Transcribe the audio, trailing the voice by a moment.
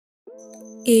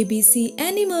ABC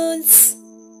animals.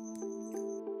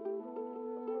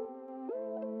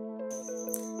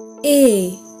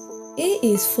 A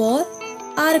is for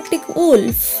Arctic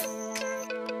wolf.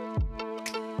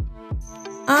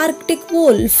 Arctic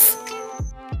wolf.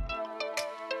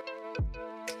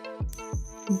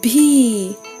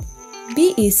 B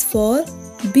is for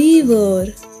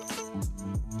beaver.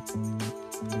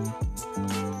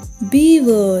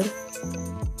 Beaver.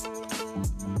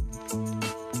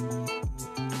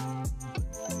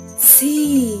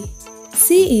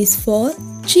 C is for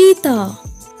cheetah.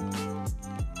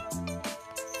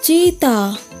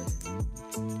 Cheetah.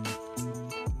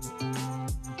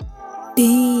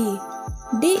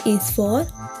 D is for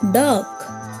duck.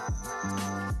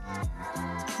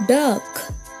 Duck.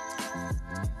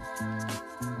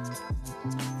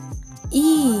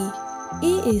 E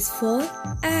is for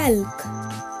elk.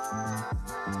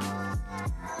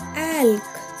 Elk.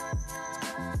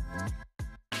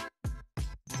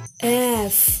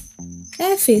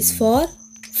 F is for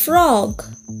frog.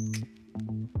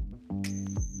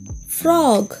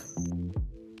 Frog.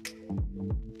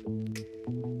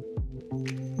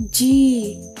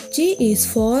 G is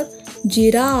for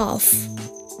giraffe.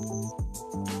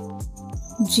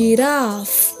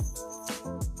 Giraffe.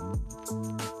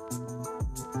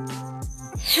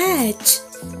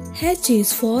 H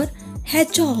is for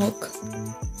hedgehog.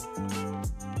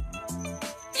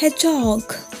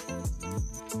 Hedgehog.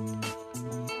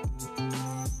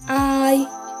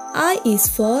 I is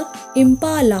for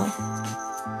impala.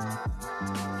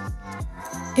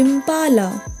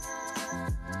 Impala.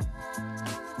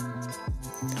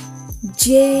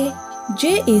 J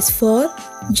is for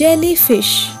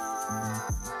jellyfish.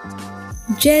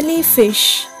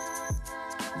 Jellyfish.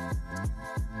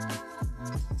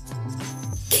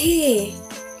 K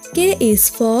is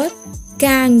for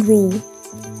kangaroo.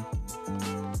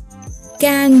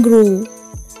 Kangaroo.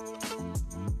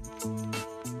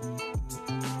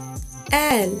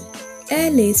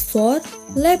 L is for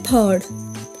leopard.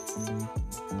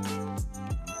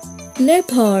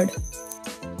 Leopard.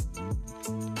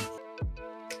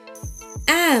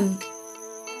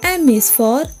 M is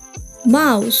for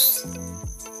mouse.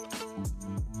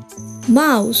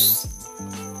 Mouse.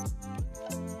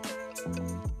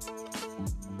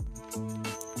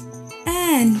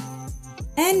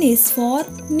 N is for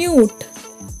newt.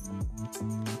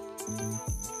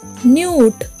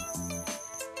 Newt.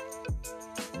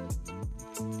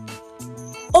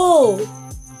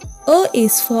 O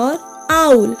is for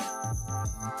owl.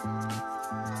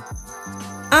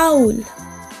 Owl.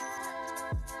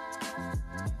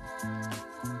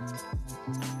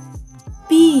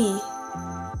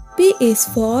 P is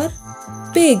for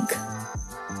pig.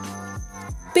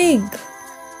 Pig.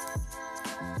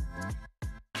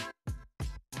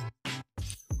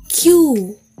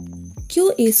 Q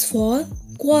is for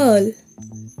quail.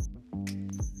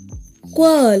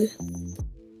 Quail.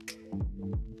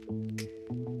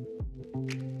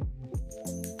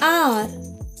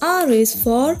 R is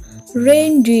for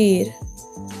reindeer.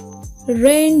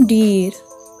 Reindeer.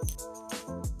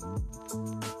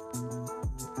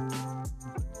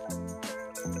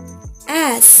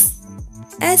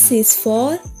 S is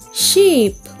for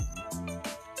sheep.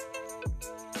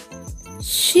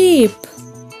 Sheep.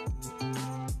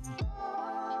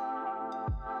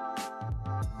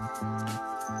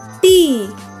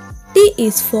 T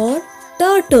is for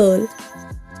turtle.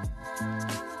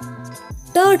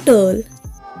 Turtle.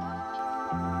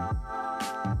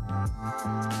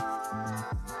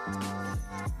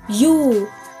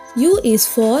 U is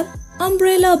for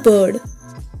umbrella bird.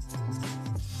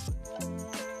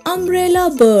 Umbrella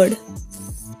bird.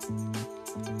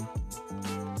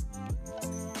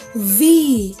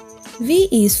 V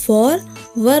is for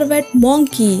vervet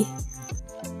monkey.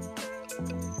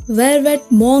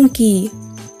 Vervet monkey.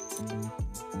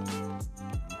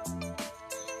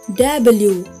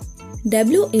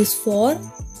 W is for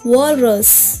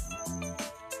walrus.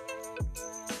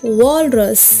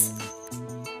 Walrus.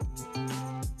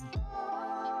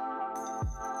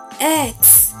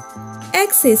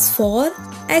 X is for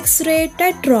X-ray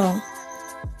tetra.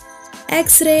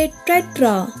 X-ray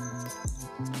tetra.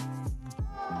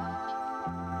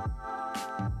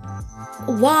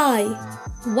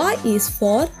 Y is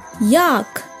for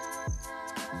yak.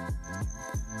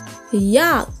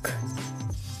 Yak.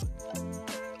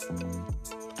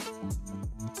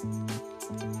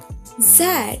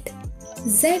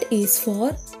 Z is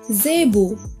for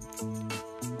zebu.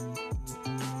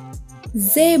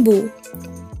 Zebu.